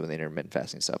be doing some of the intermittent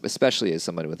fasting stuff, especially as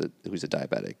somebody who's a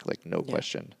diabetic, like no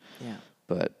question. Yeah.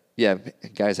 But yeah,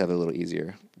 guys have it a little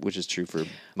easier, which is true for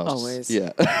most. Always.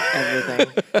 Yeah.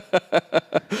 Everything.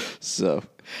 So.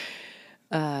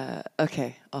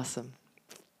 Okay. Awesome.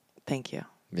 Thank you.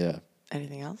 Yeah.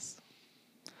 Anything else?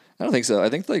 I don't think so. I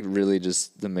think like really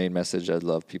just the main message I'd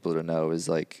love people to know is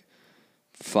like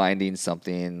finding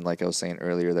something, like I was saying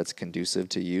earlier, that's conducive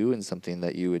to you and something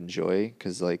that you enjoy.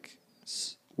 Because like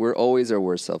we're always our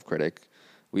worst self-critic.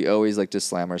 We always like to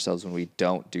slam ourselves when we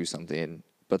don't do something.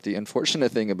 But the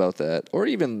unfortunate thing about that, or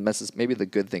even maybe the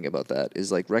good thing about that,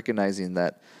 is like recognizing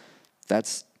that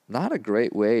that's not a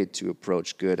great way to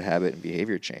approach good habit and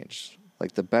behavior change.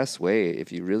 Like the best way,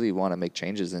 if you really want to make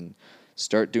changes and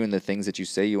start doing the things that you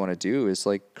say you want to do, is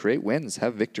like create wins,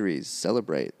 have victories,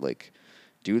 celebrate, like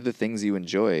do the things you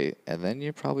enjoy, and then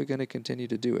you're probably going to continue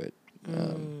to do it.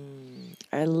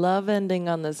 I love ending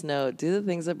on this note. Do the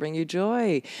things that bring you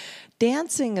joy.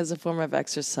 Dancing is a form of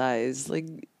exercise.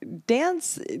 Like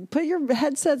dance, put your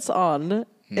headsets on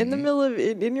in the middle of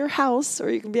in your house, or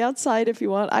you can be outside if you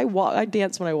want. I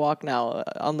dance when I walk now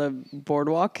on the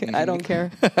boardwalk. I don't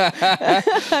care.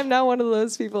 I'm now one of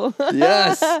those people.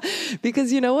 Yes.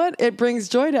 Because you know what? It brings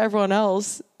joy to everyone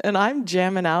else. And I'm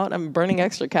jamming out. I'm burning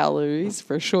extra calories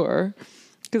for sure.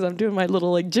 Because I'm doing my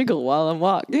little like jiggle while I'm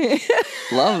walking.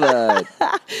 Love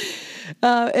that.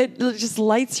 It just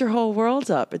lights your whole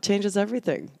world up. It changes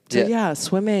everything. So yeah,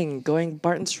 swimming, going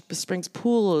Barton Springs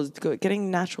pools,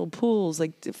 getting natural pools.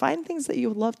 Like find things that you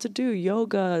love to do.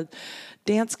 Yoga,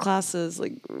 dance classes.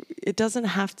 Like it doesn't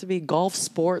have to be golf,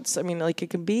 sports. I mean, like it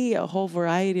can be a whole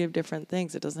variety of different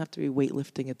things. It doesn't have to be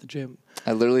weightlifting at the gym.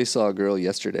 I literally saw a girl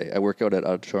yesterday. I work out at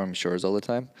Auditorium Shores all the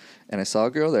time. And I saw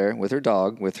a girl there with her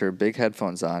dog, with her big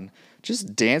headphones on,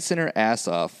 just dancing her ass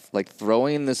off, like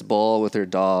throwing this ball with her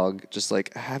dog, just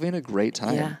like having a great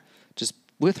time. Yeah. Just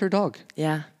with her dog.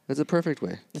 Yeah. It's a perfect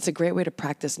way. It's a great way to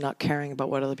practice not caring about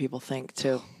what other people think,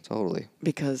 too. Totally.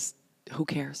 Because who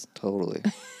cares? Totally.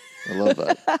 I love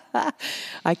that.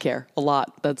 I care a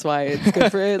lot. That's why it's good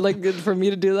for good for me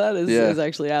to do that is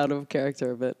actually out of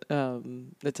character, but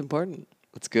it's important.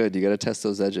 That's good. You got to test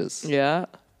those edges. Yeah.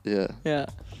 Yeah. Yeah.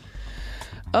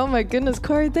 Oh my goodness,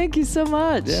 Corey, thank you so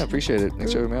much. Yeah, appreciate it.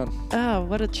 Thanks for having me on. Oh,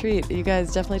 what a treat. You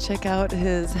guys definitely check out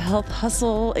his Health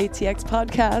Hustle ATX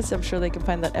podcast. I'm sure they can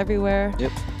find that everywhere.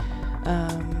 Yep.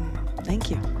 Thank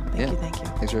you. Thank you.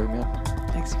 Thanks for having me on.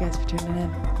 Thanks you guys for tuning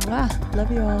in. Love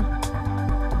you all.